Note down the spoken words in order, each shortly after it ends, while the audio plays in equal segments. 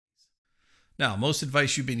Now, most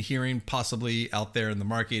advice you've been hearing possibly out there in the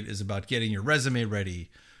market is about getting your resume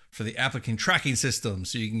ready for the applicant tracking system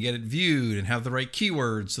so you can get it viewed and have the right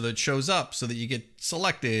keywords so that it shows up so that you get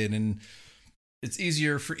selected, and it's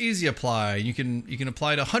easier for easy apply. You can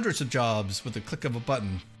apply to hundreds of jobs with the click of a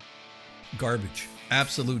button. Garbage.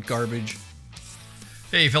 Absolute garbage.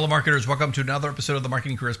 Hey, fellow marketers, welcome to another episode of the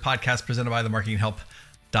Marketing Careers Podcast presented by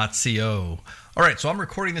themarketinghelp.co. All right, so I'm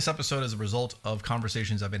recording this episode as a result of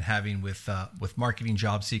conversations I've been having with marketing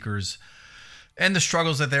job seekers and the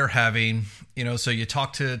struggles that they're having. You know, so you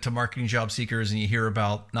talk to marketing job seekers and you hear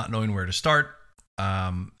about not knowing where to start.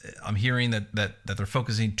 I'm hearing that they're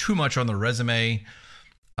focusing too much on their resume.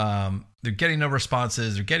 They're getting no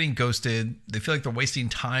responses. They're getting ghosted. They feel like they're wasting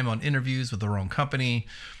time on interviews with their own company.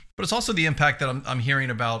 But it's also the impact that I'm hearing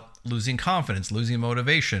about losing confidence, losing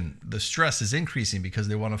motivation. The stress is increasing because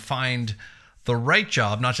they want to find the right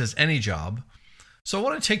job, not just any job. So I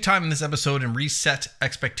want to take time in this episode and reset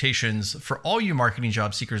expectations for all you marketing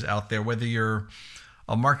job seekers out there, whether you're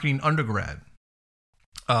a marketing undergrad,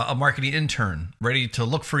 a marketing intern ready to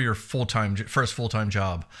look for your first full-time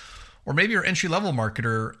job, or maybe you're an entry-level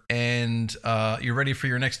marketer and you're ready for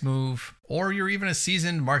your next move, or you're even a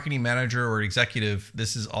seasoned marketing manager or executive.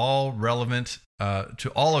 This is all relevant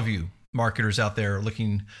to all of you marketers out there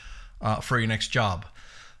looking for your next job.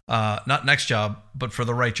 Not next job, but for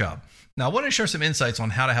the right job. Now, I want to share some insights on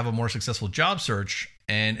how to have a more successful job search,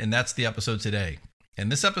 and that's the episode today.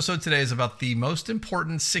 And this episode today is about the most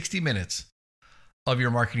important 60 minutes of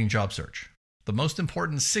your marketing job search. The most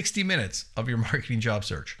important 60 minutes of your marketing job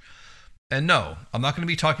search. And no, I'm not going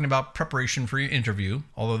to be talking about preparation for your interview,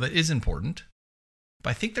 although that is important. But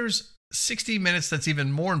I think there's 60 minutes that's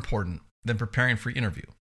even more important than preparing for your interview.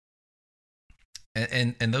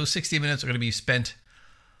 And those 60 minutes are going to be spent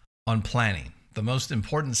on planning. The most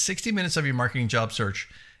important 60 minutes of your marketing job search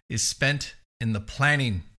is spent in the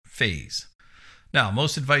planning phase. Now,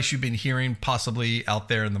 most advice you've been hearing possibly out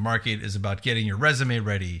there in the market is about getting your resume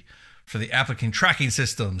ready for the applicant tracking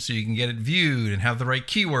system so you can get it viewed and have the right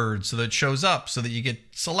keywords so that it shows up so that you get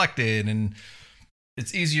selected, and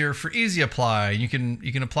it's easier for easy apply. You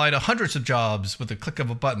can apply to hundreds of jobs with the click of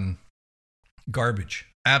a button. Garbage.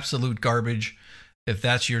 Absolute garbage if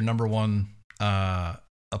that's your number one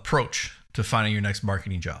approach to finding your next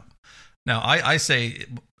marketing job. Now, I say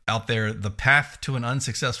out there, the path to an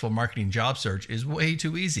unsuccessful marketing job search is way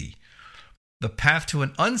too easy. The path to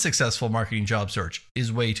an unsuccessful marketing job search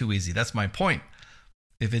is way too easy. That's my point.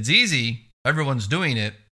 If it's easy, everyone's doing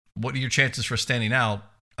it. What are your chances for standing out,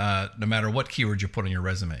 no matter what keyword you put on your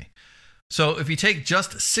resume? So if you take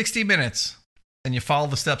just 60 minutes and you follow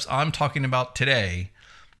the steps I'm talking about today,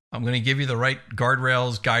 I'm going to give you the right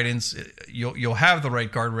guardrails, guidance. You'll have the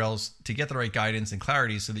right guardrails to get the right guidance and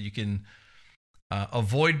clarity so that you can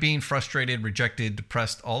avoid being frustrated, rejected,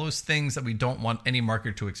 depressed, all those things that we don't want any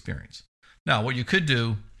marketer to experience. Now, what you could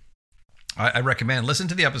do, I recommend listen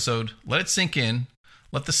to the episode, let it sink in,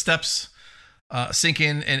 let the steps sink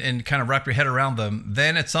in and kind of wrap your head around them.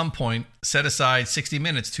 Then at some point, set aside 60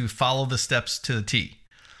 minutes to follow the steps to the T.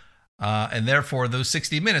 And therefore, those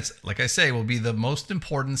 60 minutes, like I say, will be the most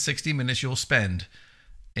important 60 minutes you'll spend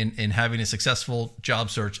in having a successful job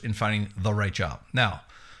search and finding the right job. Now,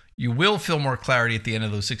 you will feel more clarity at the end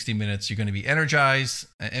of those 60 minutes. You're going to be energized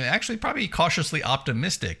and actually probably cautiously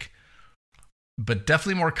optimistic, but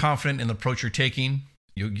definitely more confident in the approach you're taking.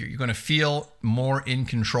 You're going to feel more in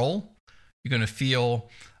control. You're going to feel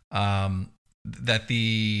that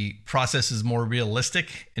the process is more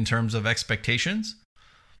realistic in terms of expectations.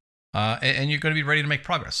 And you're going to be ready to make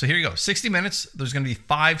progress. So here you go. 60 minutes. There's going to be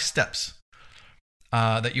 5 steps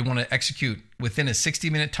that you want to execute within a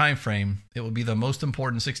 60-minute time frame. It will be the most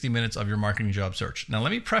important 60 minutes of your marketing job search. Now,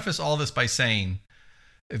 let me preface all this by saying,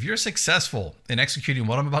 if you're successful in executing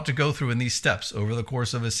what I'm about to go through in these steps over the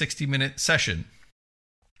course of a 60-minute session,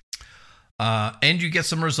 and you get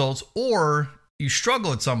some results, or you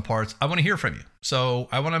struggle at some parts, I want to hear from you. So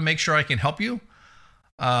I want to make sure I can help you.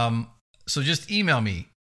 So just email me,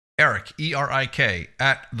 Eric, E-R-I-K,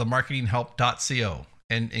 at themarketinghelp.co,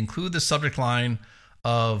 and include the subject line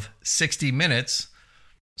of 60 minutes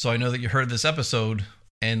so I know that you heard this episode,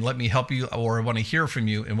 and let me help you, or I want to hear from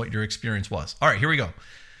you and what your experience was. All right, here we go.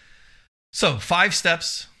 So 5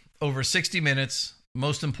 steps over 60 minutes,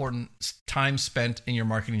 most important time spent in your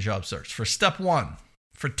marketing job search. For step 1,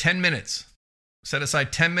 for 10 minutes, set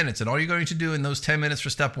aside 10 minutes, and all you're going to do in those 10 minutes for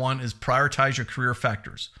step 1 is prioritize your career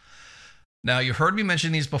factors. Now, you heard me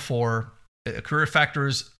mention these before. Career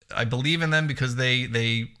factors, I believe in them because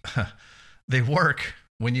they work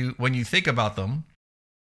when you think about them.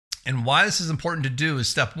 And why this is important to do is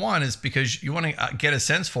step one is because you want to get a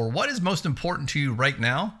sense for what is most important to you right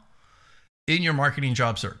now in your marketing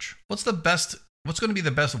job search. What's going to be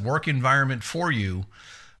the best work environment for you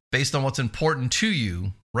based on what's important to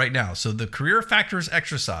you right now. So the career factors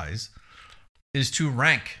exercise is to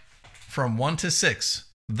rank from 1 to 6,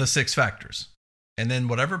 the 6 factors. And then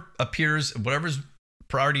whatever's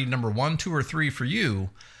priority number 1, 2, or 3 for you,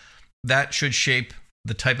 that should shape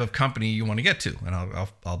the type of company you want to get to. And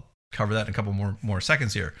I'll cover that in a couple more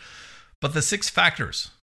seconds here. But the 6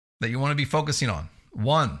 factors that you want to be focusing on.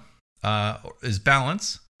 1 is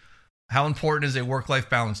balance. How important is a work-life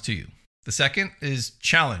balance to you? The second is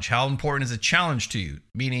challenge. How important is a challenge to you?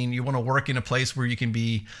 Meaning you want to work in a place where you can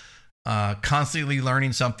be constantly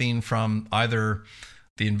learning something from either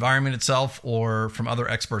the environment itself or from other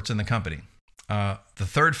experts in the company. The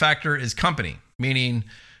third factor is company, meaning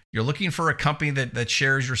you're looking for a company that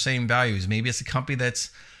shares your same values. Maybe it's a company that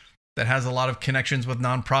has a lot of connections with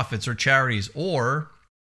nonprofits or charities or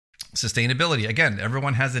sustainability. Again,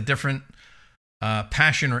 everyone has a different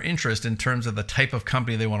passion or interest in terms of the type of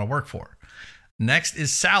company they want to work for. Next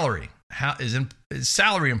is salary. How is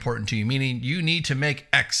salary important to you? Meaning you need to make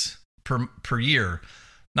X per year,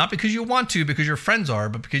 not because you want to, because your friends are,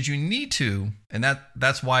 but because you need to. And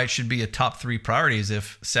that's why it should be a top 3 priorities.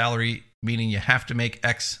 If salary, meaning you have to make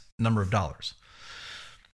X number of dollars.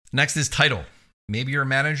 Next is title. Maybe you're a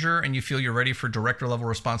manager and you feel you're ready for director level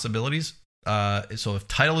responsibilities. So if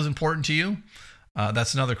title is important to you,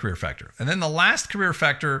 that's another career factor. And then the last career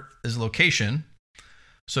factor is location.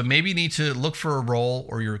 So maybe you need to look for a role,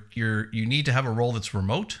 or you need to have a role that's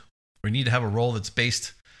remote, or you need to have a role that's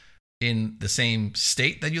based in the same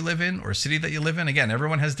state that you live in or city that you live in. Again,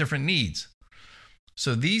 everyone has different needs.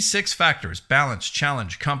 So these 6 factors, balance,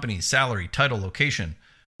 challenge, company, salary, title, location,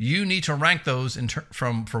 you need to rank those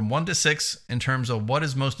from 1 to 6 in terms of what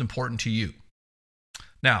is most important to you.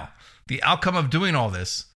 Now, the outcome of doing all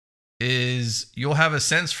this is you'll have a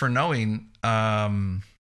sense for knowing, and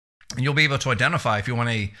you'll be able to identify if you want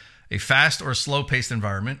a fast or slow-paced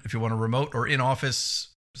environment, if you want a remote or in-office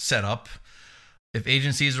setup, if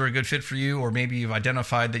agencies are a good fit for you, or maybe you've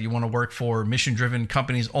identified that you want to work for mission-driven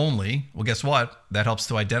companies only. Well, guess what? That helps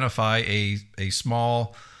to identify a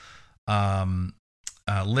small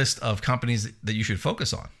list of companies that you should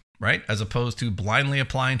focus on, right? As opposed to blindly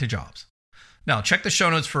applying to jobs. Now, check the show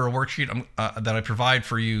notes for a worksheet that I provide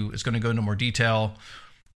for you. It's going to go into more detail.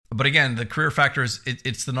 But again, the career factors,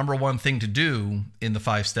 it's the number one thing to do in the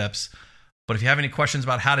 5 steps. But if you have any questions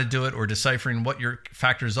about how to do it or deciphering what your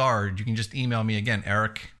factors are, you can just email me again,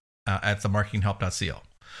 Eric at themarketinghelp.co.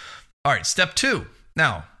 All right, step 2.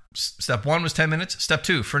 Now, step 1 was 10 minutes. Step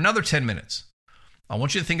 2, for another 10 minutes, I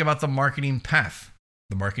want you to think about the marketing path,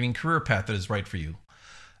 the marketing career path that is right for you.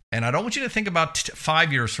 And I don't want you to think about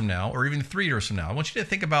 5 years from now or even 3 years from now. I want you to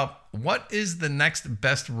think about what is the next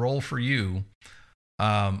best role for you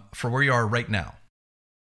for where you are right now.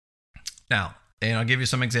 Now, and I'll give you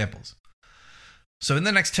some examples. So in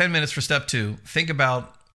the next 10 minutes for step 2, think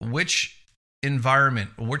about which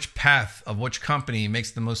environment, which path of which company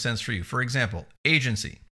makes the most sense for you. For example,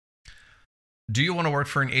 agency. Do you want to work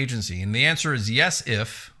for an agency? And the answer is yes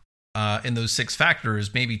if in those 6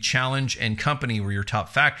 factors, maybe challenge and company were your top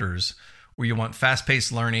factors, where you want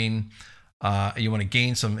fast-paced learning, you want to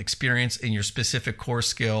gain some experience in your specific core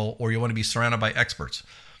skill, or you want to be surrounded by experts.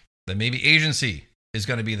 Then maybe agency is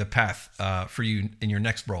going to be the path for you in your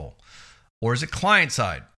next role. Or is it client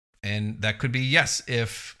side? And that could be yes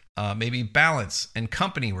if maybe balance and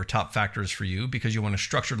company were top factors for you, because you want a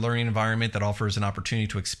structured learning environment that offers an opportunity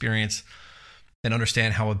to experience and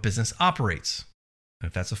understand how a business operates. And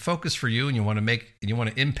if that's a focus for you and you want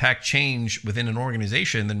to impact change within an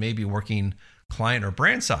organization, then maybe working client or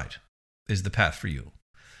brand side is the path for you.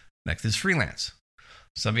 Next is freelance.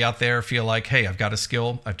 Some of you out there feel like, hey, I've got a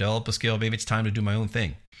skill, I've developed a skill, maybe it's time to do my own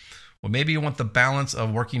thing. Well, maybe you want the balance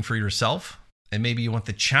of working for yourself, and maybe you want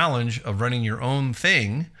the challenge of running your own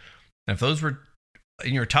thing. And if those were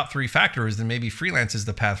in your top 3 factors, then maybe freelance is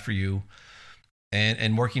the path for you,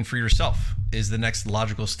 and working for yourself is the next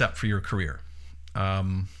logical step for your career.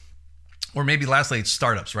 Or maybe lastly, it's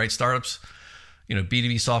startups, right? Startups,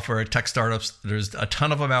 B2B software, tech startups, there's a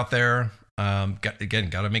ton of them out there. Got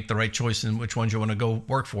to make the right choice in which ones you want to go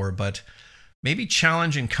work for, but maybe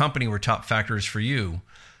challenge and company were top factors for you,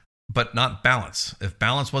 but not balance. If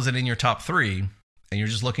balance wasn't in your top 3 and you're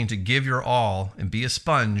just looking to give your all and be a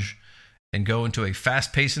sponge and go into a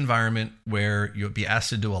fast-paced environment where you'll be asked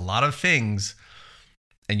to do a lot of things,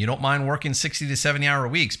 and you don't mind working 60 to 70-hour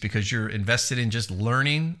weeks because you're invested in just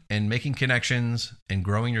learning and making connections and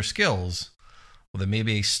growing your skills, well, then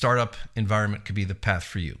maybe a startup environment could be the path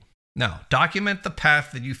for you. Now, document the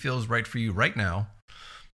path that you feel is right for you right now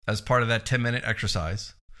as part of that 10-minute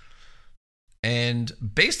exercise. And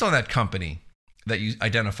based on that company that you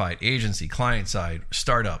identified, agency, client side,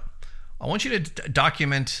 startup, I want you to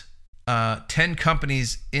document 10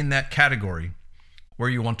 companies in that category where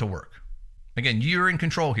you want to work. Again, you're in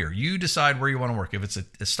control here. You decide where you want to work. If it's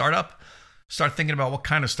a startup, start thinking about what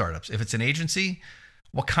kind of startups. If it's an agency,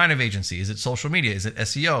 what kind of agency? Is it social media? Is it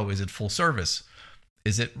SEO? Is it full service?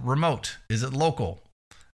 Is it remote? Is it local?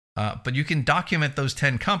 But you can document those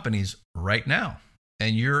 10 companies right now,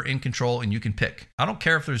 and you're in control and you can pick. I don't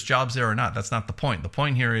care if there's jobs there or not. That's not the point. The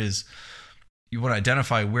point here is you want to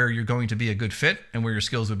identify where you're going to be a good fit and where your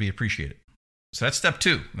skills would be appreciated. So that's step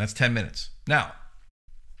 2. That's 10 minutes. Now,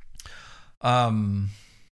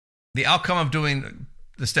 the outcome of doing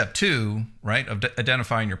the step 2, right, of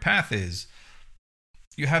identifying your path is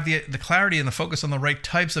you have the clarity and the focus on the right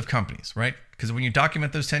types of companies, right? Because when you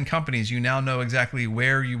document those 10 companies, you now know exactly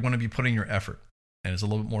where you want to be putting your effort, and it's a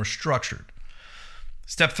little bit more structured.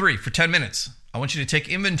 Step 3, for 10 minutes, I want you to take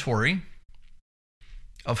inventory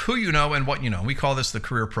of who you know and what you know. We call this the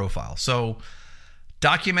career profile. So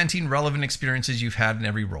documenting relevant experiences you've had in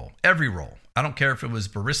every role. Every role. I don't care if it was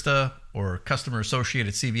barista or customer associate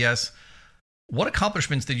at CVS. What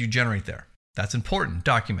accomplishments did you generate there? That's important.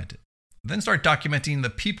 Document it. Then start documenting the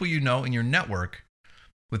people you know in your network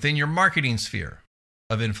within your marketing sphere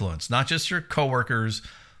of influence. Not just your coworkers,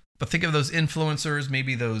 but think of those influencers,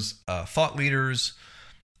 maybe those thought leaders,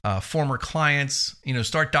 former clients.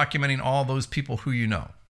 Start documenting all those people who you know.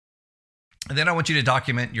 And then I want you to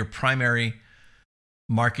document your primary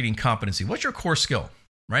marketing competency. What's your core skill?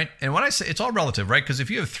 Right? And when I say it's all relative, right? Because if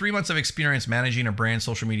you have 3 months of experience managing a brand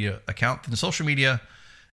social media account, then social media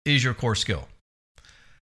is your core skill.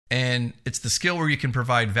 And it's the skill where you can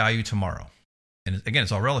provide value tomorrow. And again,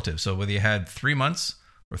 it's all relative. So whether you had 3 months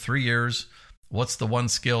or 3 years, what's the one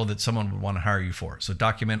skill that someone would want to hire you for? So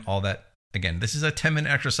document all that. Again, this is a 10-minute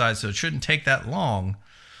exercise, so it shouldn't take that long.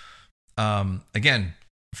 Again,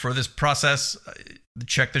 for this process,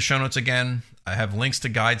 check the show notes again. I have links to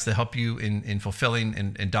guides to help you in fulfilling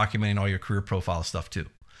and documenting all your career profile stuff too.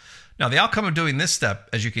 Now, the outcome of doing this step,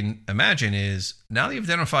 as you can imagine, is now that you've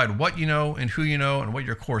identified what you know and who you know and what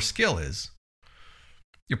your core skill is,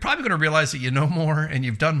 you're probably going to realize that you know more and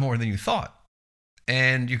you've done more than you thought.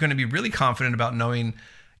 And you're going to be really confident about knowing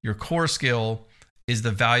your core skill is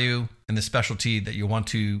the value and the specialty that you want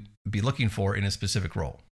to be looking for in a specific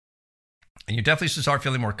role. And you definitely should start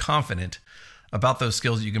feeling more confident about those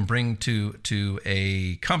skills that you can bring to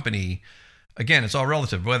a company. Again, it's all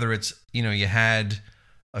relative, whether it's, you had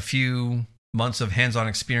a few months of hands-on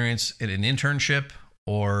experience in an internship,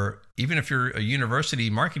 or even if you're a university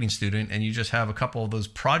marketing student and you just have a couple of those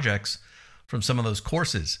projects from some of those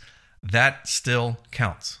courses, that still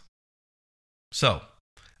counts. So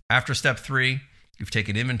after step 3, you've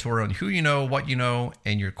taken inventory on who you know, what you know,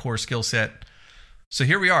 and your core skill set. So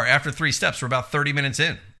here we are. After 3 steps, we're about 30 minutes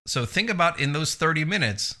in. So think about in those 30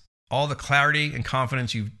 minutes, all the clarity and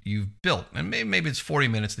confidence you've built. And maybe it's 40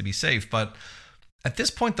 minutes to be safe, but at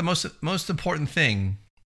this point, the most important thing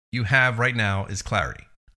you have right now is clarity.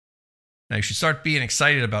 Now you should start being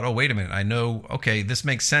excited about, oh, wait a minute, I know, okay, this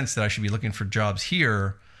makes sense that I should be looking for jobs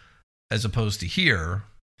here as opposed to here.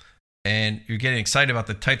 And you're getting excited about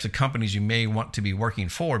the types of companies you may want to be working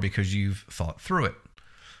for because you've thought through it.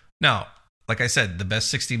 Now, like I said, the best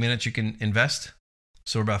 60 minutes you can invest.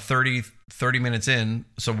 So we're about 30 minutes in.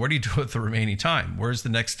 So what do you do with the remaining time? Where's the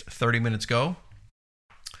next 30 minutes go?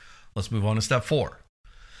 Let's move on to step 4.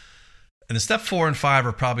 And the step 4 and 5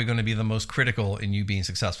 are probably going to be the most critical in you being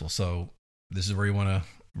successful. So this is where you want to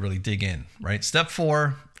really dig in, right? Step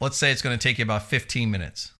 4, let's say it's going to take you about 15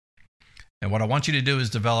 minutes. And what I want you to do is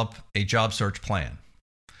develop a job search plan.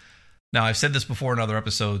 Now, I've said this before in other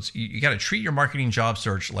episodes. You got to treat your marketing job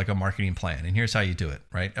search like a marketing plan. And here's how you do it,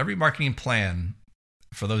 right? Every marketing plan,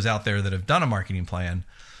 for those out there that have done a marketing plan,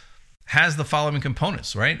 has the following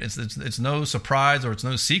components, right? It's no surprise or it's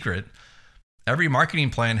no secret. Every marketing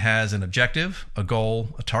plan has an objective, a goal,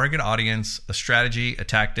 a target audience, a strategy, a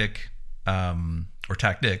tactic, or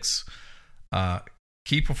tactics,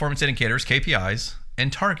 key performance indicators, KPIs,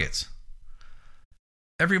 and targets.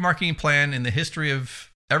 Every marketing plan in the history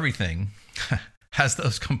of everything has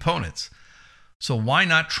those components. So why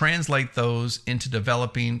not translate those into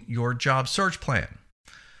developing your job search plan?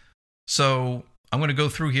 So I'm going to go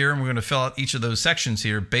through here and we're going to fill out each of those sections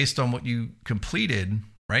here based on what you completed,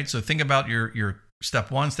 right? So think about your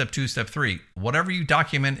step 1, step 2, step 3, whatever you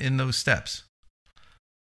document in those steps,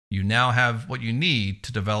 you now have what you need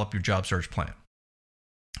to develop your job search plan.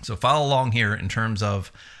 So follow along here in terms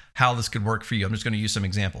of how this could work for you. I'm just going to use some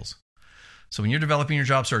examples. So when you're developing your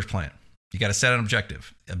job search plan, you got to set an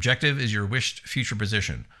objective. Objective is your wished future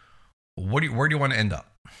position. Where do you want to end up?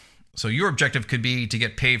 So your objective could be to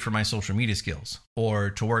get paid for my social media skills, or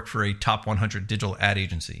to work for a top 100 digital ad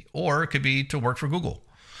agency, or it could be to work for Google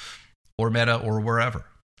or Meta or wherever.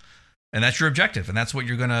 And that's your objective. And that's what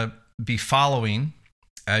you're going to be following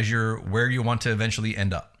as where you want to eventually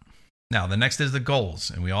end up. Now, the next is the goals.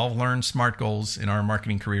 And we all learn SMART goals in our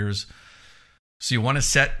marketing careers. So you want to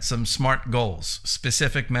set some SMART goals: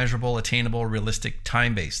 specific, measurable, attainable, realistic,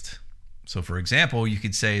 time-based. So for example, you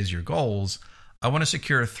could say as your goals, I want to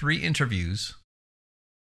secure 3 interviews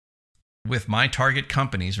with my target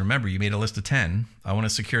companies. Remember, you made a list of 10. I want to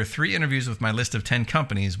secure 3 interviews with my list of 10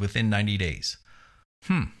 companies within 90 days.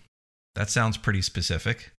 That sounds pretty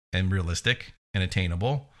specific and realistic and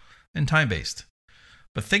attainable and time-based.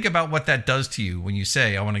 But think about what that does to you when you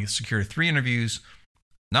say, I want to secure 3 interviews,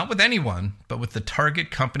 not with anyone, but with the target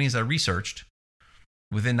companies I researched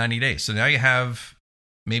within 90 days. So now you have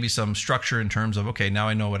maybe some structure in terms of, okay, now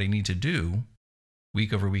I know what I need to do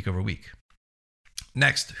week over week over week.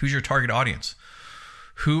 Next, who's your target audience?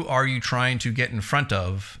 Who are you trying to get in front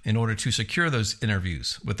of in order to secure those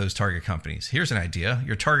interviews with those target companies? Here's an idea.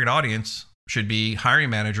 Your target audience should be hiring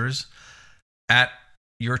managers at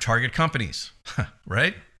your target companies,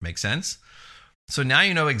 right? Makes sense. So now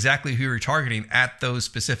you know exactly who you're targeting at those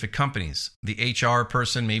specific companies. The HR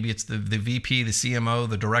person, maybe it's the VP, the CMO,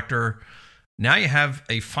 the director. Now you have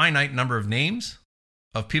a finite number of names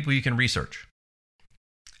of people you can research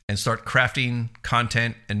and start crafting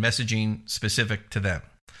content and messaging specific to them.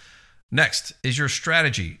 Next is your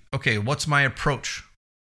strategy. Okay, what's my approach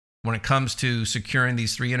when it comes to securing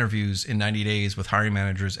these 3 interviews in 90 days with hiring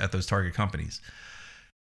managers at those target companies?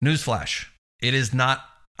 Newsflash, it is not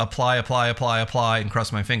apply, and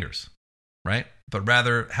cross my fingers, right? But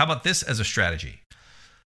rather, how about this as a strategy?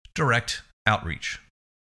 Direct outreach.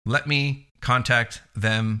 Let me contact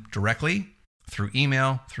them directly through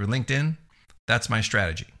email, through LinkedIn. That's my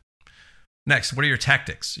strategy. Next, what are your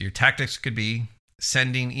tactics? Your tactics could be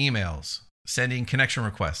sending emails, sending connection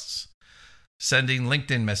requests, sending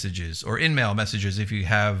LinkedIn messages or in-mail messages if you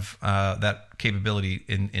have that capability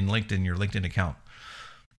in LinkedIn, your LinkedIn account.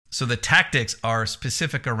 So the tactics are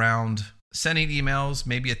specific around sending emails.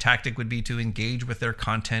 Maybe a tactic would be to engage with their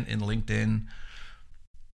content in LinkedIn.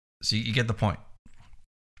 So you get the point.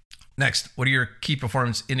 Next, what are your key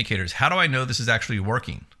performance indicators? How do I know this is actually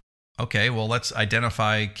working? Okay, well, let's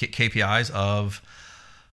identify KPIs of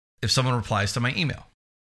if someone replies to my email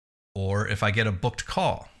or if I get a booked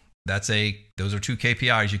call. Those are 2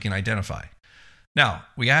 KPIs you can identify. Now,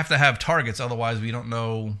 we have to have targets. Otherwise, we don't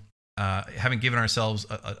know, haven't given ourselves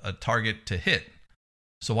a target to hit.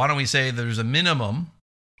 So why don't we say there's a minimum?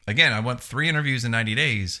 Again, I want 3 interviews in 90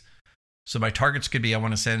 days. So my targets could be I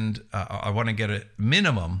want to get a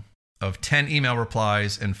minimum of 10 email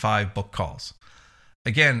replies and 5 book calls.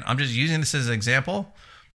 Again, I'm just using this as an example,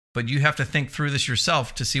 but you have to think through this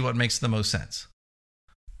yourself to see what makes the most sense.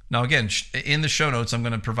 Now, again, in the show notes, I'm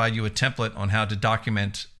going to provide you a template on how to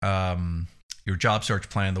document your job search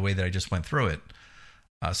plan the way that I just went through it.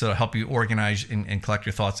 So it'll help you organize and collect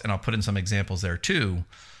your thoughts. And I'll put in some examples there too,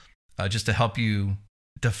 just to help you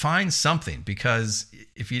define something. Because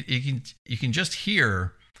if you can just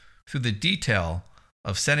hear through the detail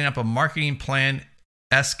of setting up a marketing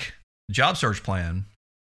plan-esque job search plan,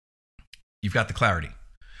 you've got the clarity.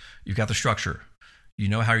 You've got the structure. You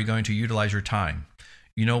know how you're going to utilize your time.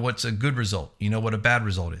 You know what's a good result. You know what a bad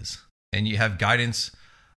result is. And you have guidance,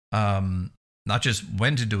 not just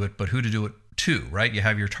when to do it, but who to do it to, right? You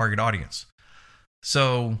have your target audience.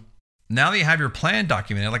 So now that you have your plan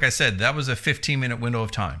documented, like I said, that was a 15-minute window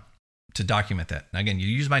of time to document that. Now, again, you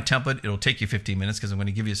use my template. It'll take you 15 minutes because I'm going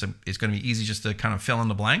to give you it's going to be easy just to kind of fill in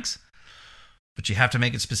the blanks, but you have to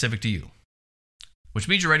make it specific to you, which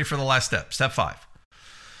means you're ready for the last step, step 5.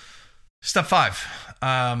 Step 5,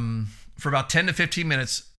 for about 10 to 15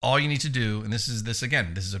 minutes, all you need to do, and this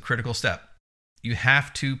is a critical step. You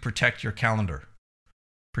have to protect your calendar.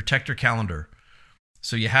 Protect your calendar.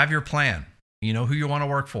 So you have your plan. You know who you want to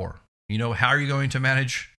work for. You know how you're going to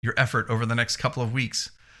manage your effort over the next couple of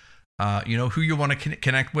weeks. You know who you want to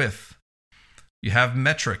connect with. You have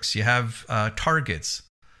metrics. You have targets.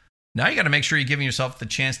 Now you got to make sure you're giving yourself the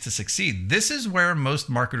chance to succeed. This is where most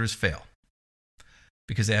marketers fail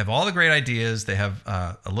because they have all the great ideas. They have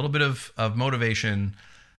a little bit of motivation,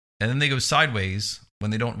 and then they go sideways when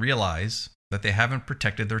they don't realize that they haven't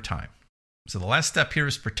protected their time. So the last step here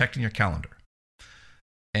is protecting your calendar.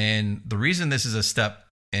 And the reason this is a step,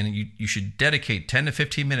 and you should dedicate 10 to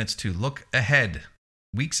 15 minutes to look ahead,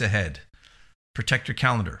 weeks ahead, protect your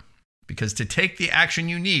calendar. because to take the action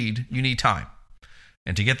you need time.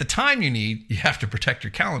 And to get the time you need, you have to protect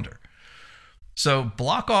your calendar. So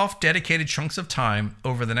block off dedicated chunks of time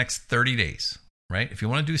over the next 30 days, right? If you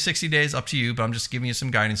want to do 60 days, up to you, but I'm just giving you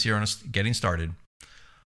some guidance here on getting started.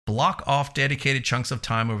 Block off dedicated chunks of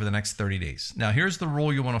time over the next 30 days. Now, here's the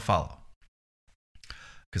rule you want to follow,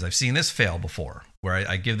 because I've seen this fail before, where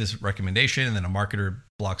I give this recommendation and then a marketer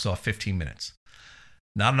blocks off 15 minutes.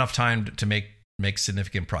 Not enough time to make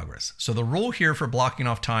significant progress. So the rule here for blocking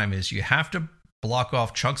off time is you have to block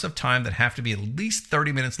off chunks of time that have to be at least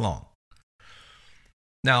 30 minutes long.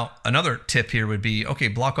 Now, another tip here would be, okay,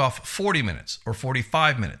 block off 40 minutes or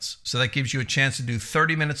 45 minutes. So that gives you a chance to do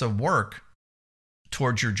 30 minutes of work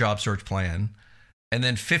towards your job search plan, and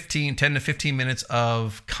then 10 to 15 minutes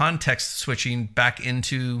of context switching back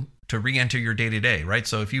to re-enter your day-to-day, right?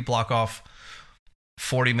 So if you block off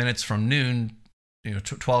 40 minutes from noon,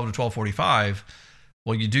 12 to 12:45,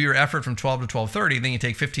 well, you do your effort from 12 to 12:30, then you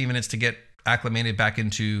take 15 minutes to get acclimated back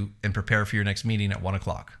into and prepare for your next meeting at 1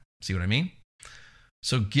 o'clock. See what I mean?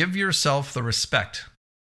 So give yourself the respect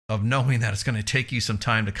of knowing that it's going to take you some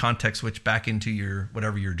time to context switch back into your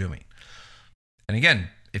whatever you're doing. And again,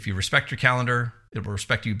 if you respect your calendar, it will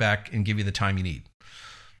respect you back and give you the time you need.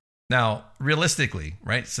 Now, realistically,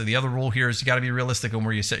 right? So the other rule here is you got to be realistic on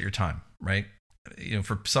where you set your time, right?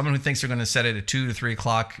 For someone who thinks they're going to set it at 2 to 3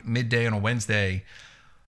 o'clock midday on a Wednesday,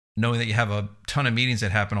 knowing that you have a ton of meetings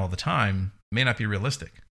that happen all the time may not be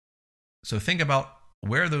realistic. So think about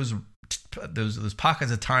where those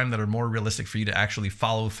pockets of time that are more realistic for you to actually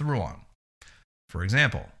follow through on. For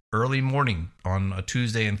example, early morning on a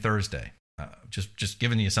Tuesday and Thursday. Just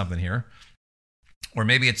giving you something here. Or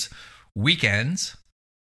maybe it's weekends.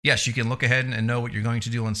 Yes, you can look ahead and know what you're going to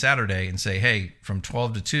do on Saturday and say, hey, from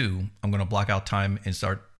 12 to 2, I'm going to block out time and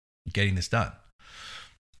start getting this done.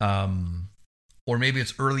 Or maybe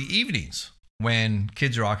it's early evenings when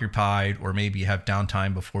kids are occupied, or maybe you have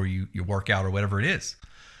downtime before you work out or whatever it is.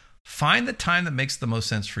 Find the time that makes the most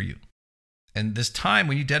sense for you. And this time,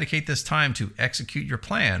 when you dedicate this time to execute your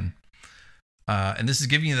plan, and this is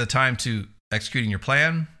giving you the time to executing your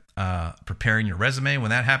plan, preparing your resume when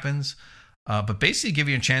that happens, but basically give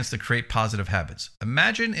you a chance to create positive habits.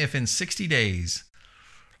 Imagine if in 60 days,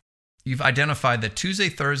 you've identified that Tuesday,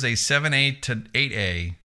 Thursday, 7A to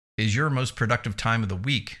 8A is your most productive time of the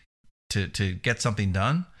week to get something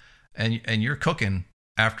done. And you're cooking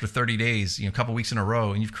after 30 days, a couple weeks in a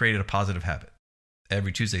row, and you've created a positive habit.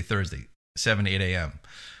 Every Tuesday, Thursday, 7 to 8 a.m.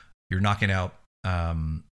 You're knocking out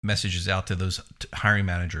messages out to those hiring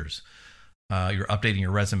managers. You're updating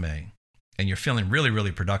your resume, and you're feeling really,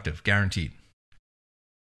 really productive, guaranteed.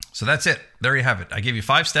 So that's it. There you have it. I gave you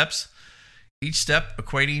 5 steps, each step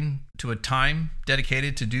equating to a time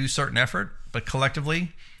dedicated to do certain effort, but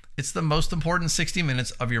collectively, it's the most important 60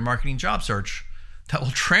 minutes of your marketing job search that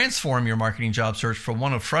will transform your marketing job search from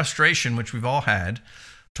one of frustration, which we've all had,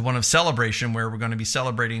 to one of celebration, where we're going to be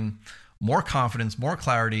celebrating more confidence, more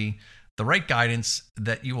clarity, the right guidance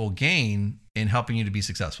that you will gain in helping you to be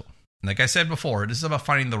successful. And like I said before, this is about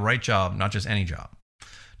finding the right job, not just any job.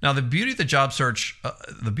 Now, the beauty of the job search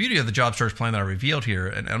plan that I revealed here,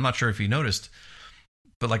 and I'm not sure if you noticed,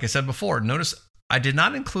 but like I said before, notice I did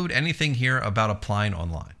not include anything here about applying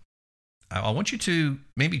online. I want you to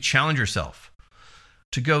maybe challenge yourself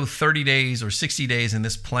to go 30 days or 60 days in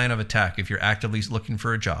this plan of attack if you're actively looking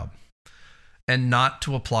for a job, and not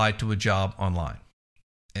to apply to a job online.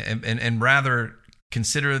 And rather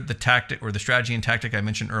consider the tactic or the strategy and tactic I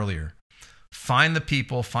mentioned earlier. Find the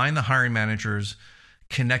people, find the hiring managers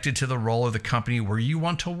connected to the role of the company where you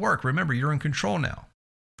want to work. Remember, you're in control now.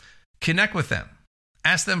 Connect with them.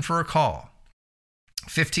 Ask them for a call.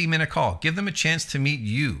 15-minute call. Give them a chance to meet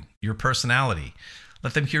you, your personality.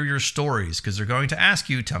 Let them hear your stories, because they're going to ask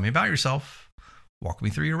you, tell me about yourself. Walk me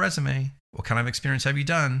through your resume. What kind of experience have you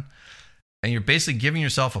done? And you're basically giving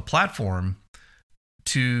yourself a platform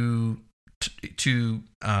to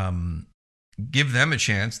give them a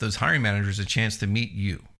chance, those hiring managers, a chance to meet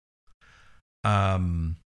you.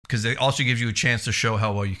 Because it also gives you a chance to show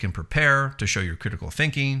how well you can prepare, to show your critical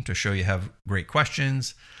thinking, to show you have great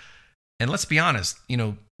questions. And let's be honest,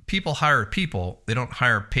 people hire people, they don't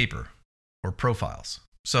hire paper or profiles.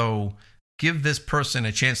 So give this person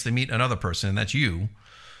a chance to meet another person, and that's you.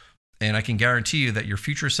 And I can guarantee you that your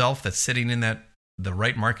future self that's sitting in the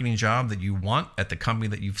right marketing job that you want at the company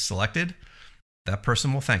that you've selected, that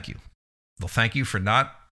person will thank you. They'll thank you for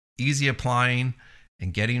not easy applying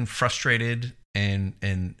and getting frustrated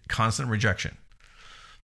and constant rejection.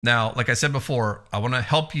 Now, like I said before, I want to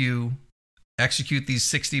help you execute these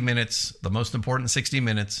 60 minutes, the most important 60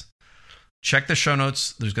 minutes Check the show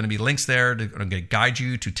notes. There's going to be links there to guide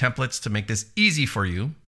you to templates to make this easy for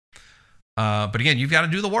you. But again, you've got to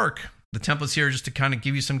do the work. The templates here are just to kind of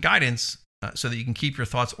give you some guidance so that you can keep your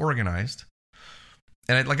thoughts organized.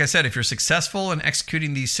 And like I said, if you're successful in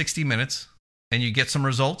executing these 60 minutes and you get some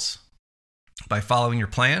results by following your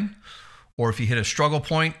plan, or if you hit a struggle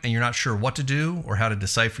point and you're not sure what to do or how to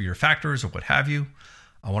decipher your factors or what have you,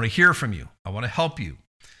 I want to hear from you. I want to help you.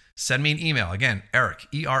 Send me an email. Again, Eric,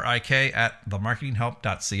 ERIK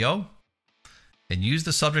 @themarketinghelp.co, and use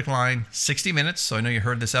the subject line 60 minutes so I know you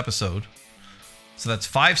heard this episode. So that's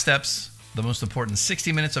 5 steps, the most important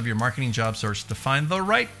 60 minutes of your marketing job search to find the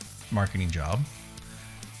right marketing job.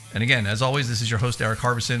 And again, as always, this is your host, Eric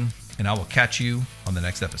Harbison, and I will catch you on the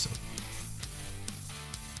next episode.